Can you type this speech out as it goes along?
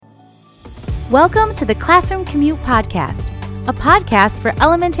Welcome to the Classroom Commute Podcast, a podcast for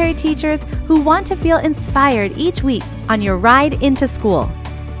elementary teachers who want to feel inspired each week on your ride into school.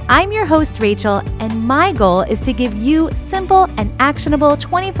 I'm your host, Rachel, and my goal is to give you simple and actionable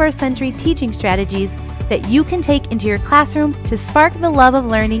 21st century teaching strategies that you can take into your classroom to spark the love of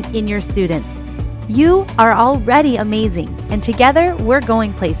learning in your students. You are already amazing, and together we're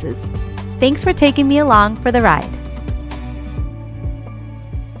going places. Thanks for taking me along for the ride.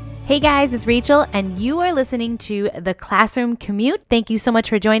 Hey guys, it's Rachel, and you are listening to the Classroom Commute. Thank you so much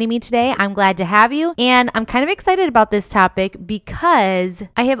for joining me today. I'm glad to have you, and I'm kind of excited about this topic because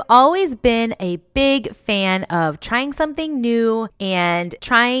I have always been a big fan of trying something new and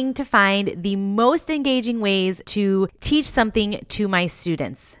trying to find the most engaging ways to teach something to my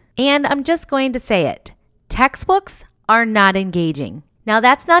students. And I'm just going to say it. Textbooks are not engaging. Now,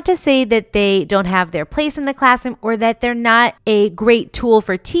 that's not to say that they don't have their place in the classroom or that they're not a great tool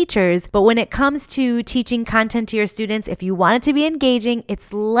for teachers, but when it comes to teaching content to your students, if you want it to be engaging,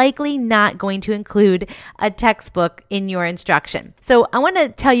 it's likely not going to include a textbook in your instruction. So I want to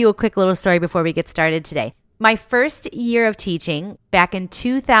tell you a quick little story before we get started today. My first year of teaching, back in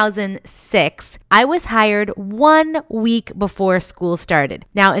 2006, I was hired 1 week before school started.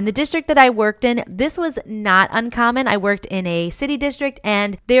 Now, in the district that I worked in, this was not uncommon. I worked in a city district,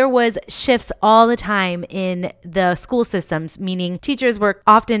 and there was shifts all the time in the school systems, meaning teachers were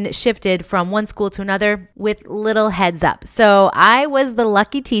often shifted from one school to another with little heads up. So I was the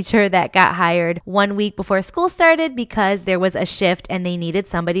lucky teacher that got hired 1 week before school started because there was a shift and they needed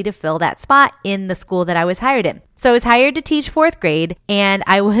somebody to fill that spot in the school that I was hired in. So I was hired to teach 4th grade, and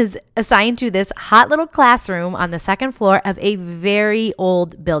I was assigned to this hot little classroom on the second floor of a very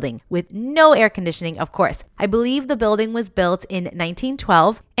old building with no air conditioning, of course. I believe the building was built in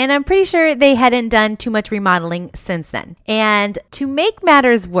 1912, and I'm pretty sure they hadn't done too much remodeling since then. And to make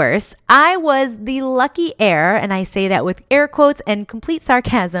matters worse, I was the lucky heir, and I say that with air quotes and complete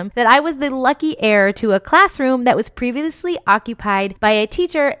sarcasm, that I was the lucky heir to a classroom that was previously occupied by a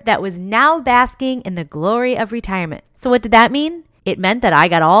teacher that was now basking in the glory of retirement. So what did that mean? It meant that I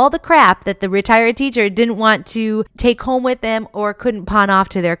got all the crap that the retired teacher didn't want to take home with them or couldn't pawn off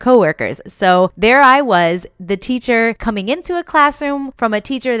to their coworkers. So there I was, the teacher coming into a classroom from a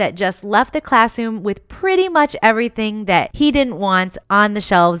teacher that just left the classroom with pretty much everything that he didn't want on the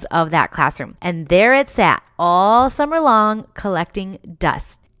shelves of that classroom. And there it sat all summer long collecting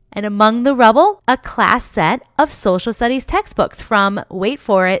dust. And among the rubble, a class set of social studies textbooks from, wait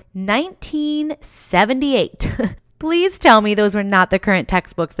for it, 1978. Please tell me those were not the current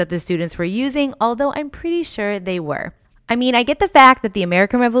textbooks that the students were using, although I'm pretty sure they were. I mean, I get the fact that the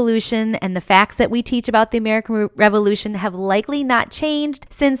American Revolution and the facts that we teach about the American Revolution have likely not changed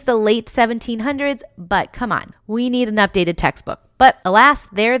since the late 1700s, but come on, we need an updated textbook. But alas,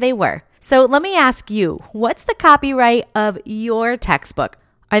 there they were. So let me ask you, what's the copyright of your textbook?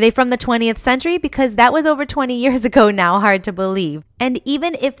 Are they from the 20th century? Because that was over 20 years ago now, hard to believe. And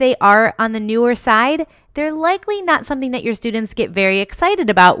even if they are on the newer side, they're likely not something that your students get very excited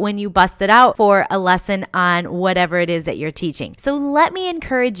about when you bust it out for a lesson on whatever it is that you're teaching. So let me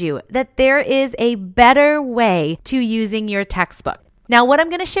encourage you that there is a better way to using your textbook. Now, what I'm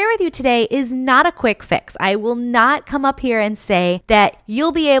going to share with you today is not a quick fix. I will not come up here and say that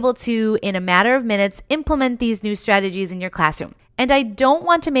you'll be able to, in a matter of minutes, implement these new strategies in your classroom. And I don't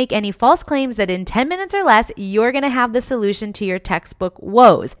want to make any false claims that in 10 minutes or less, you're going to have the solution to your textbook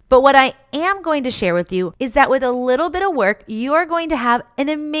woes. But what I am going to share with you is that with a little bit of work, you are going to have an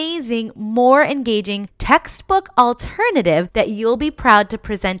amazing, more engaging textbook alternative that you'll be proud to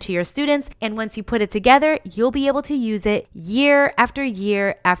present to your students. And once you put it together, you'll be able to use it year after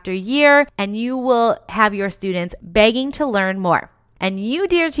year after year, and you will have your students begging to learn more. And you,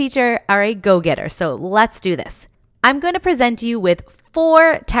 dear teacher, are a go-getter. So let's do this. I'm going to present you with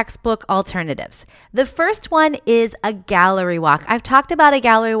 4 textbook alternatives. The first one is a gallery walk. I've talked about a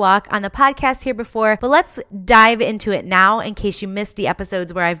gallery walk on the podcast here before, but let's dive into it now in case you missed the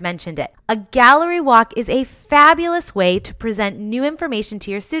episodes where I've mentioned it. A gallery walk is a fabulous way to present new information to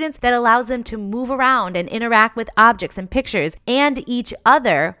your students that allows them to move around and interact with objects and pictures and each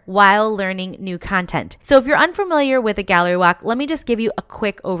other while learning new content. So if you're unfamiliar with a gallery walk, let me just give you a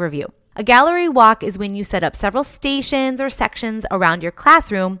quick overview. A gallery walk is when you set up several stations or sections around your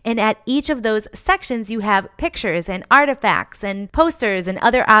classroom, and at each of those sections you have pictures and artifacts and posters and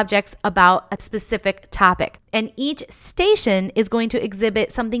other objects about a specific topic. And each station is going to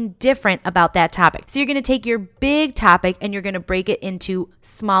exhibit something different about that topic. So you're going to take your big topic and you're going to break it into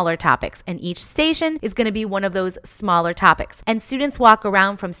smaller topics. And each station is going to be one of those smaller topics. And students walk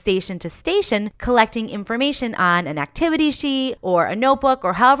around from station to station collecting information on an activity sheet or a notebook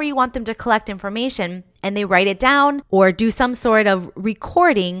or however you want them them to collect information and they write it down or do some sort of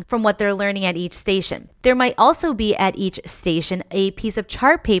recording from what they're learning at each station. There might also be at each station a piece of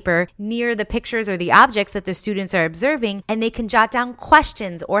chart paper near the pictures or the objects that the students are observing, and they can jot down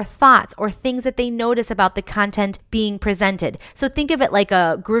questions or thoughts or things that they notice about the content being presented. So think of it like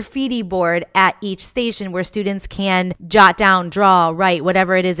a graffiti board at each station where students can jot down, draw, write,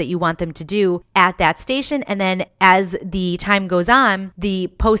 whatever it is that you want them to do at that station. And then as the time goes on, the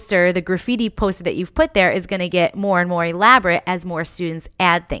poster, the graffiti poster that you've put there is going to get more and more elaborate as more students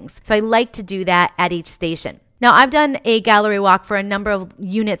add things. So I like to do that at each station. Now, I've done a gallery walk for a number of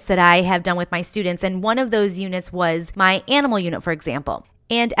units that I have done with my students, and one of those units was my animal unit, for example.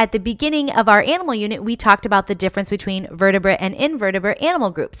 And at the beginning of our animal unit, we talked about the difference between vertebrate and invertebrate animal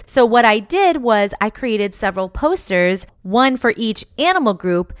groups. So what I did was I created several posters, one for each animal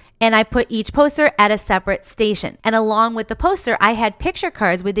group, and I put each poster at a separate station. And along with the poster, I had picture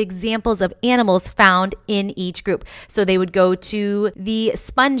cards with examples of animals found in each group. So they would go to the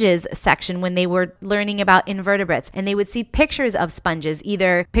sponges section when they were learning about invertebrates, and they would see pictures of sponges,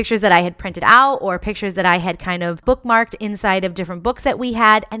 either pictures that I had printed out or pictures that I had kind of bookmarked inside of different books that we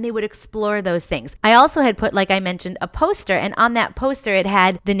had, and they would explore those things. I also had put, like I mentioned, a poster, and on that poster, it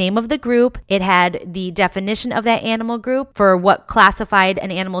had the name of the group, it had the definition of that animal group for what classified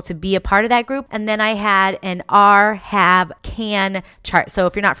an animal to be a part of that group. And then I had an are, have, can chart. So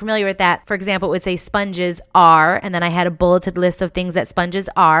if you're not familiar with that, for example, it would say sponges are, and then I had a bulleted list of things that sponges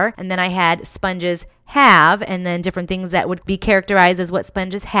are, and then I had sponges have, and then different things that would be characterized as what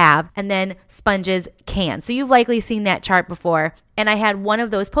sponges have, and then sponges can. So you've likely seen that chart before. And I had one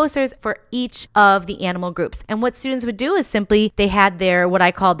of those posters for each of the animal groups. And what students would do is simply, they had their, what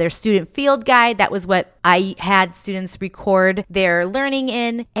I called their student field guide. That was what I had students record their learning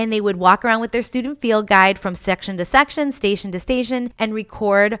in, and they would walk around with their student field guide from section to section, station to station, and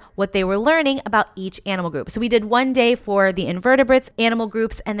record what they were learning about each animal group. So we did one day for the invertebrates animal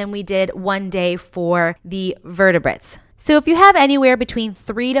groups, and then we did one day for the vertebrates. So if you have anywhere between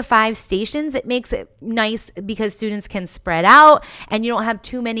 3 to 5 stations, it makes it nice because students can spread out and you don't have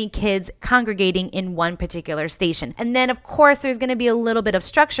too many kids congregating in one particular station. And then of course, there's going to be a little bit of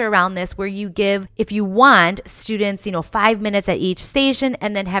structure around this where you give, if you want, students, 5 minutes at each station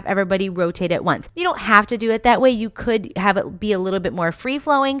and then have everybody rotate at once. You don't have to do it that way. You could have it be a little bit more free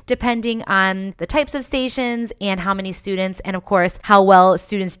flowing depending on the types of stations and how many students, and of course, how well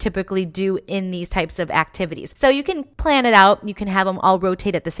students typically do in these types of activities. So you can plan it out. You can have them all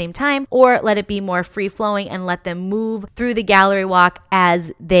rotate at the same time, or let it be more free flowing and let them move through the gallery walk as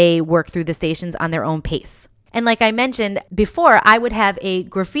they work through the stations on their own pace. And like I mentioned before, I would have a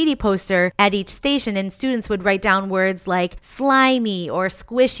graffiti poster at each station and students would write down words like slimy or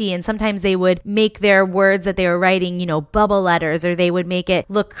squishy. And sometimes they would make their words that they were writing, bubble letters, or they would make it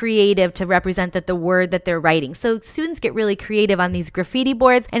look creative to represent the word that they're writing. So students get really creative on these graffiti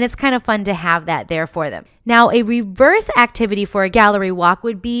boards, and it's kind of fun to have that there for them. Now, a reverse activity for a gallery walk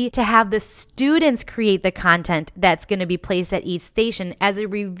would be to have the students create the content that's going to be placed at each station as a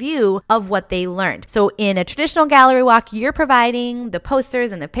review of what they learned. So in a traditional gallery walk, you're providing the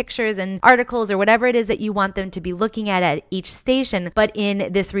posters and the pictures and articles or whatever it is that you want them to be looking at each station. But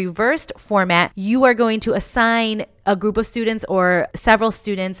in this reversed format, you are going to assign a group of students or several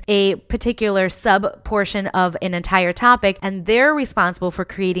students a particular sub portion of an entire topic, and they're responsible for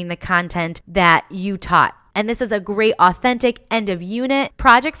creating the content that you taught. And this is a great authentic end of unit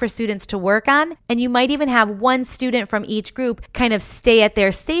project for students to work on. And you might even have one student from each group kind of stay at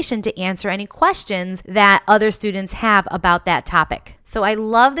their station to answer any questions that other students have about that topic. So I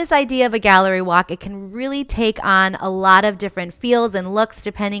love this idea of a gallery walk. It can really take on a lot of different feels and looks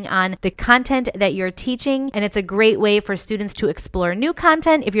depending on the content that you're teaching. And it's a great way for students to explore new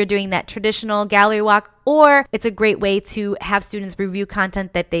content if you're doing that traditional gallery walk, or it's a great way to have students review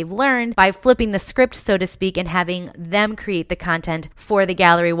content that they've learned by flipping the script, so to speak, and having them create the content for the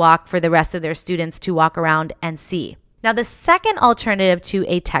gallery walk for the rest of their students to walk around and see. Now, the second alternative to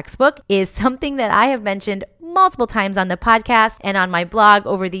a textbook is something that I have mentioned multiple times on the podcast and on my blog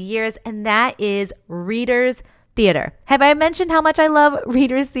over the years, and that is Reader's Theater. Have I mentioned how much I love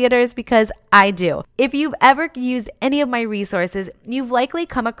Reader's Theaters? Because I do. If you've ever used any of my resources, you've likely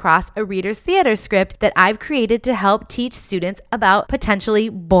come across a Reader's Theater script that I've created to help teach students about potentially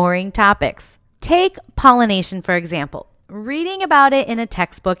boring topics. Take pollination, for example. reading about it in a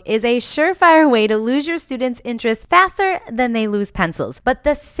textbook is a surefire way to lose your students' interest faster than they lose pencils. But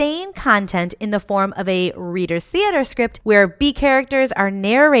the same content in the form of a reader's theater script where B characters are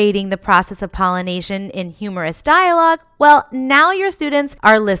narrating the process of pollination in humorous dialogue, well, now your students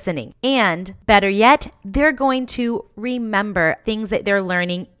are listening. And better yet, they're going to remember things that they're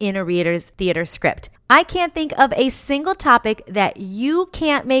learning in a reader's theater script. I can't think of a single topic that you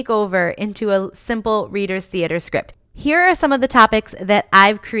can't make over into a simple reader's theater script. Here are some of the topics that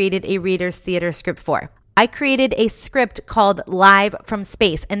I've created a reader's theater script for. I created a script called Live from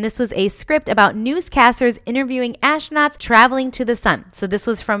Space, and this was a script about newscasters interviewing astronauts traveling to the sun. So this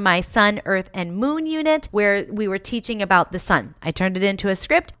was from my Sun, Earth, and Moon unit where we were teaching about the sun. I turned it into a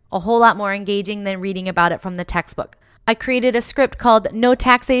script, a whole lot more engaging than reading about it from the textbook. I created a script called No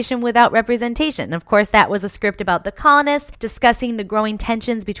Taxation Without Representation. Of course, that was a script about the colonists discussing the growing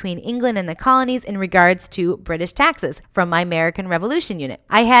tensions between England and the colonies in regards to British taxes from my American Revolution unit.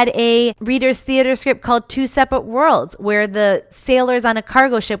 I had a reader's theater script called Two Separate Worlds, where the sailors on a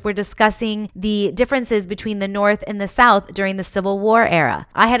cargo ship were discussing the differences between the North and the South during the Civil War era.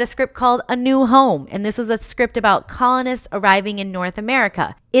 I had a script called A New Home, and this was a script about colonists arriving in North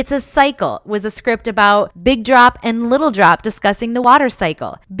America. It's a Cycle was a script about Big Drop and Little Drop discussing the water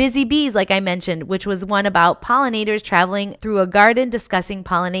cycle. Busy Bees, like I mentioned, which was one about pollinators traveling through a garden discussing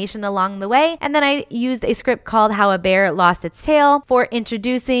pollination along the way. And then I used a script called How a Bear Lost Its Tail for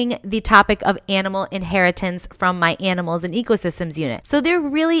introducing the topic of animal inheritance from my Animals and Ecosystems unit. So there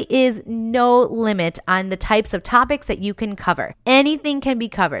really is no limit on the types of topics that you can cover. Anything can be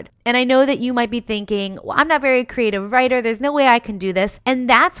covered. And I know that you might be thinking, well, I'm not a very creative writer. There's no way I can do this. And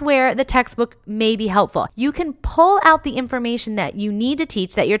that's where the textbook may be helpful. You can pull out the information that you need to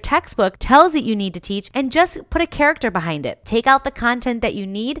teach, that your textbook tells that you need to teach, and just put a character behind it. Take out the content that you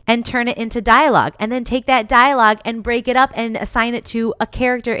need and turn it into dialogue. And then take that dialogue and break it up and assign it to a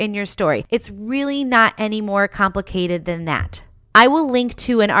character in your story. It's really not any more complicated than that. I will link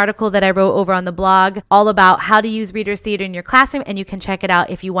to an article that I wrote over on the blog all about how to use reader's theater in your classroom, and you can check it out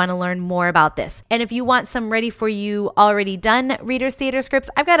if you want to learn more about this. And if you want some ready for you already done reader's theater scripts,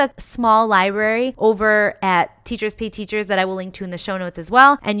 I've got a small library over at Teachers Pay Teachers that I will link to in the show notes as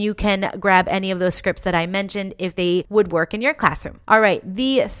well, and you can grab any of those scripts that I mentioned if they would work in your classroom. All right,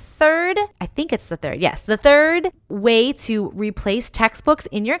 the third way to replace textbooks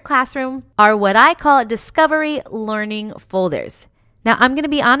in your classroom are what I call discovery learning folders. Now, I'm going to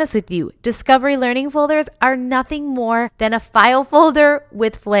be honest with you. Discovery learning folders are nothing more than a file folder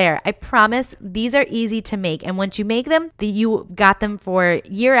with flair. I promise these are easy to make. And once you make them, you got them for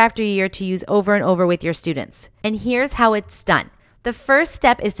year after year to use over and over with your students. And here's how it's done. The first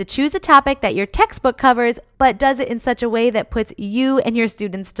step is to choose a topic that your textbook covers, but does it in such a way that puts you and your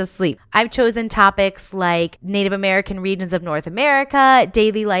students to sleep. I've chosen topics like Native American regions of North America,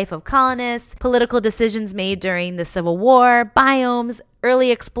 daily life of colonists, political decisions made during the Civil War, biomes, early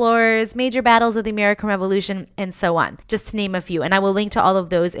explorers, major battles of the American Revolution, and so on, just to name a few. And I will link to all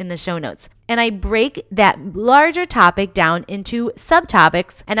of those in the show notes. And I break that larger topic down into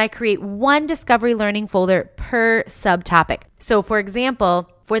subtopics, and I create one discovery learning folder per subtopic. So for example,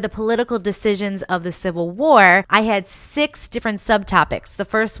 for the political decisions of the Civil War, I had 6 different subtopics. The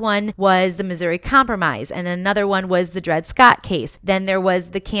first one was the Missouri Compromise, and another one was the Dred Scott case. Then there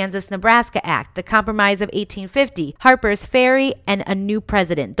was the Kansas-Nebraska Act, the Compromise of 1850, Harper's Ferry, and a new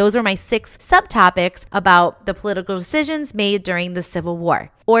president. Those were my 6 subtopics about the political decisions made during the Civil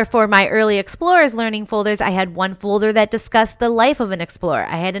War. Or for my early explorers learning folders, I had one folder that discussed the life of an explorer.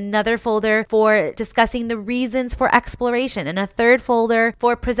 I had another folder for discussing the reasons for exploration, and a third folder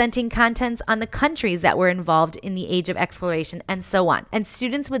for presenting contents on the countries that were involved in the age of exploration, and so on. And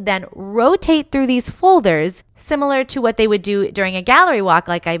students would then rotate through these folders, similar to what they would do during a gallery walk,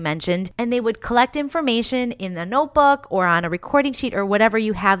 like I mentioned, and they would collect information in a notebook or on a recording sheet or whatever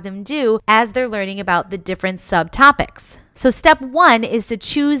you have them do as they're learning about the different subtopics. So step 1 is to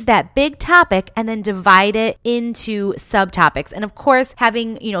choose that big topic and then divide it into subtopics. And of course,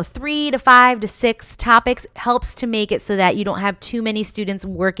 having 3 to 5 to 6 topics helps to make it so that you don't have too many students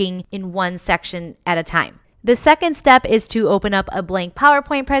working in one section at a time. The second step is to open up a blank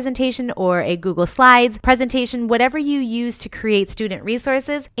PowerPoint presentation or a Google Slides presentation, whatever you use to create student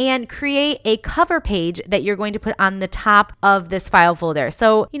resources, and create a cover page that you're going to put on the top of this file folder.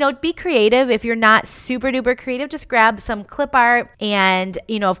 So, be creative. If you're not super duper creative, just grab some clip art and,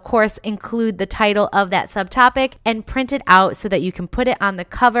 of course, include the title of that subtopic and print it out so that you can put it on the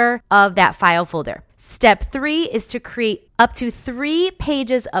cover of that file folder. Step 3 is to create up to 3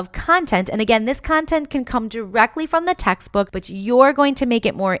 pages of content. And again, this content can come directly from the textbook, but you're going to make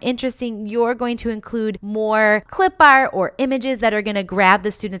it more interesting. You're going to include more clip art or images that are going to grab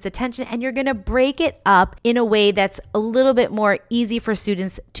the student's attention, and you're going to break it up in a way that's a little bit more easy for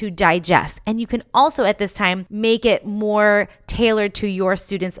students to digest. And you can also at this time make it more tailored to your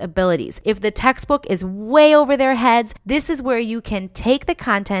students' abilities. If the textbook is way over their heads, this is where you can take the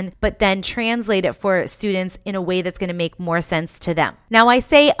content, but then translate it for students in a way that's going to make more sense to them. Now, I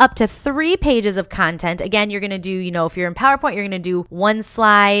say up to 3 pages of content. Again, you're going to do, if you're in PowerPoint, you're going to do one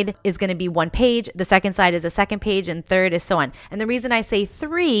slide is going to be 1 page. The second slide is a second page, and third is so on. And the reason I say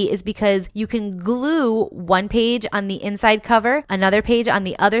 3 is because you can glue 1 page on the inside cover, another page on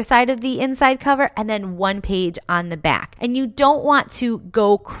the other side of the inside cover, and then 1 page on the back. And you don't want to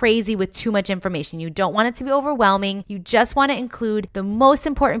go crazy with too much information. You don't want it to be overwhelming. You just want to include the most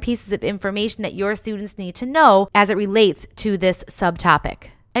important pieces of information that your students need to know as it relates to this subtopic.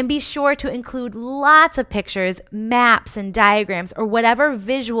 And be sure to include lots of pictures, maps, and diagrams, or whatever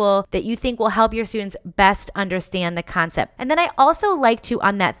visual that you think will help your students best understand the concept. And then I also like to,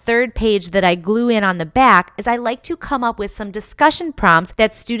 on that 3rd page that I glue in on the back, I like to come up with some discussion prompts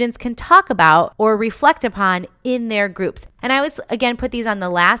that students can talk about or reflect upon in their groups. And I always, again, put these on the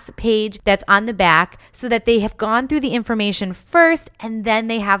last page that's on the back so that they have gone through the information first, and then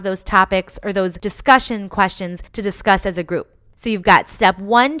they have those topics or those discussion questions to discuss as a group. So you've got step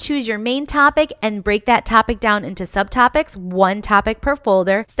 1, choose your main topic and break that topic down into subtopics, 1 topic per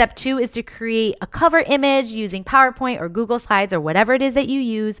folder. Step 2 is to create a cover image using PowerPoint or Google Slides or whatever it is that you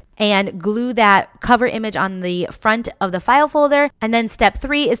use, and glue that cover image on the front of the file folder. And then step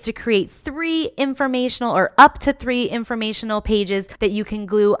 3 is to create 3 informational or up to 3 informational pages that you can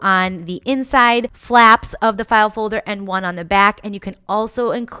glue on the inside flaps of the file folder and 1 on the back. And you can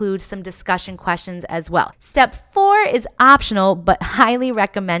also include some discussion questions as well. Step 4 is optional, but highly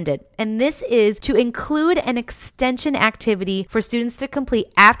recommended. And this is to include an extension activity for students to complete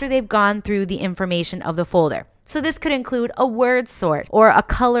after they've gone through the information of the folder. So this could include a word sort or a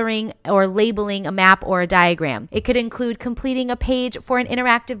coloring or labeling a map or a diagram. It could include completing a page for an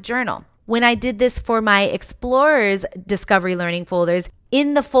interactive journal. When I did this for my Explorers Discovery Learning folders,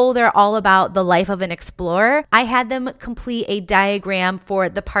 in the folder all about the life of an explorer, I had them complete a diagram for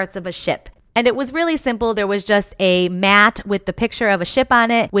the parts of a ship. And it was really simple. There was just a mat with the picture of a ship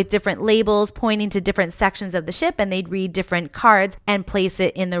on it with different labels pointing to different sections of the ship, and they'd read different cards and place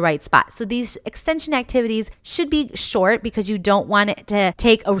it in the right spot. So these extension activities should be short because you don't want it to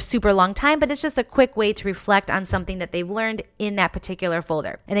take a super long time, but it's just a quick way to reflect on something that they've learned in that particular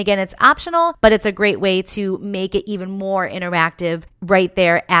folder. And again, it's optional, but it's a great way to make it even more interactive right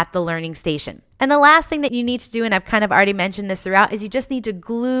there at the learning station. And the last thing that you need to do, and I've kind of already mentioned this throughout, is you just need to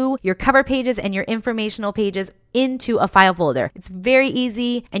glue your cover pages and your informational pages into a file folder. It's very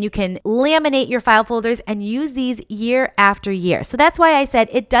easy, and you can laminate your file folders and use these year after year. So that's why I said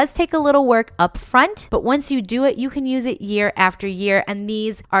it does take a little work up front, but once you do it, you can use it year after year. And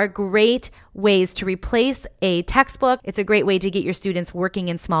these are great ways to replace a textbook. It's a great way to get your students working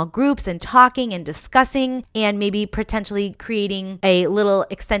in small groups and talking and discussing, and maybe potentially creating a little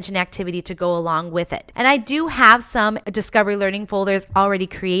extension activity to go along with it. And I do have some Discovery Learning folders already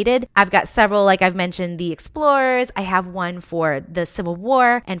created. I've got several, like I've mentioned, the Explorers. I have one for the Civil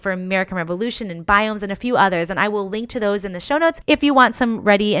War and for American Revolution and biomes and a few others. And I will link to those in the show notes if you want some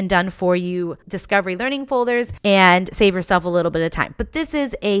ready and done for you Discovery Learning folders and save yourself a little bit of time. But this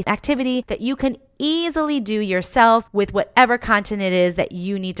is an activity that you can easily do yourself with whatever content it is that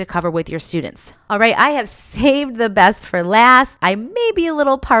you need to cover with your students. All right, I have saved the best for last. I may be a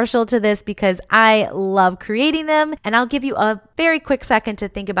little partial to this because I love creating them, and I'll give you a very quick second to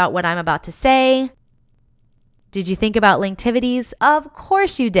think about what I'm about to say. Did you think about Linktivities? Of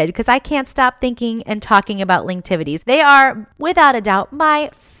course you did, because I can't stop thinking and talking about Linktivities. They are, without a doubt,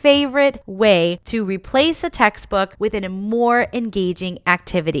 my favorite way to replace a textbook with a more engaging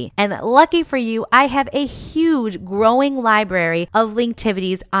activity. And lucky for you, I have a huge growing library of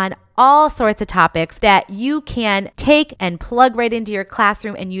Linktivities on all sorts of topics that you can take and plug right into your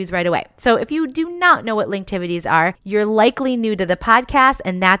classroom and use right away. So if you do not know what Linktivities are, you're likely new to the podcast,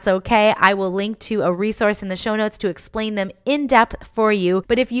 and that's okay. I will link to a resource in the show notes to explain them in depth for you.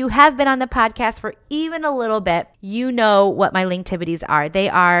 But if you have been on the podcast for even a little bit, you know what my Linktivities are. They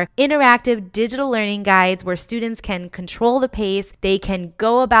are interactive digital learning guides where students can control the pace. They can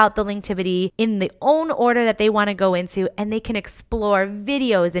go about the Linktivity in the own order that they want to go into, and they can explore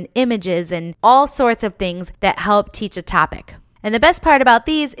videos and images and all sorts of things that help teach a topic. And the best part about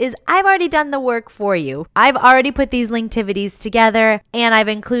these is I've already done the work for you. I've already put these Linktivities together, and I've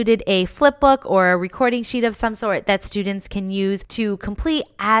included a flipbook or a recording sheet of some sort that students can use to complete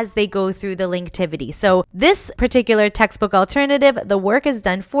as they go through the Linktivity. So this particular textbook alternative, the work is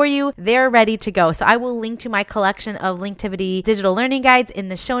done for you. They're ready to go. So I will link to my collection of Linktivity digital learning guides in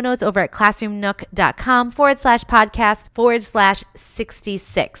the show notes over at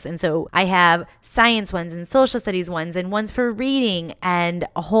classroomnook.com/podcast/66. And so I have science ones and social studies ones and ones for reading and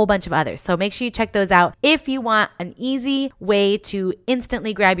a whole bunch of others. So make sure you check those out if you want an easy way to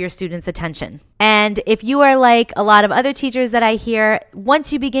instantly grab your students' attention. And if you are like a lot of other teachers that I hear,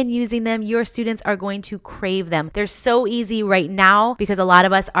 once you begin using them, your students are going to crave them. They're so easy right now because a lot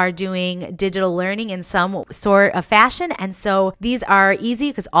of us are doing digital learning in some sort of fashion. And so these are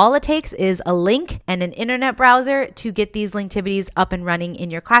easy because all it takes is a link and an internet browser to get these Linktivities up and running in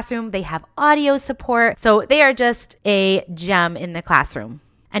your classroom. They have audio support. So they are just a gem in the classroom.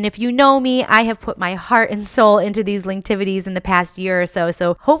 And if you know me, I have put my heart and soul into these Linktivities in the past year or so.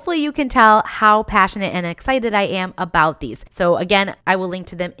 So hopefully you can tell how passionate and excited I am about these. So again, I will link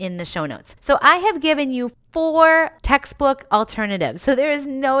to them in the show notes. So I have given you 4 textbook alternatives. So there is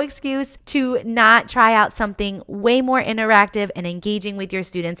no excuse to not try out something way more interactive and engaging with your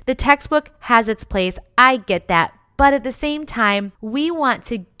students. The textbook has its place. I get that. But at the same time, we want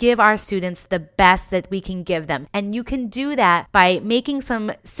to give our students the best that we can give them. And you can do that by making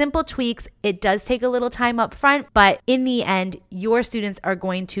some simple tweaks. It does take a little time up front, but in the end, your students are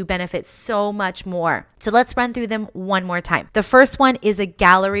going to benefit so much more. So let's run through them one more time. The first one is a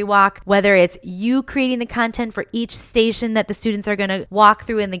gallery walk, whether it's you creating the content for each station that the students are going to walk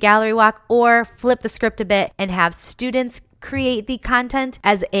through in the gallery walk, or flip the script a bit and have students create the content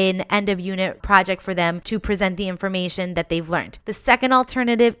as an end of unit project for them to present the information that they've learned. The second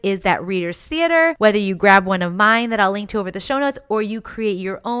alternative is that reader's theater, whether you grab one of mine that I'll link to over the show notes, or you create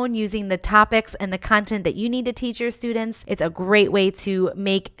your own using the topics and the content that you need to teach your students. It's a great way to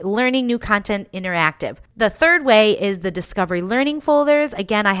make learning new content interactive. The third way is the Discovery Learning folders.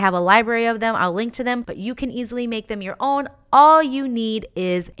 Again, I have a library of them. I'll link to them, but you can easily make them your own. All you need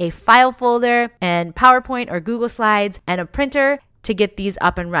is a file folder and PowerPoint or Google Slides and a printer to get these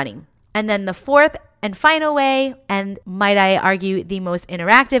up and running. And then the fourth and final way, and might I argue the most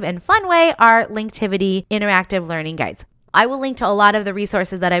interactive and fun way, are Linktivity interactive learning guides. I will link to a lot of the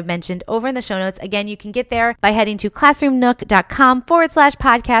resources that I've mentioned over in the show notes. Again, you can get there by heading to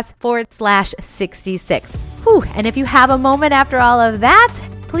classroomnook.com/podcast/66. And if you have a moment after all of that,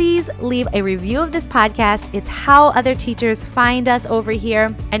 please leave a review of this podcast. It's how other teachers find us over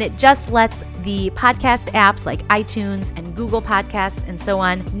here, and it just lets the podcast apps like iTunes and Google Podcasts and so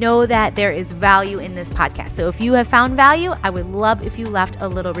on know that there is value in this podcast. So if you have found value, I would love if you left a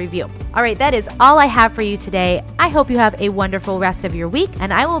little review. All right, that is all I have for you today. I hope you have a wonderful rest of your week,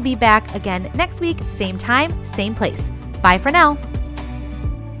 and I will be back again next week, same time, same place. Bye for now.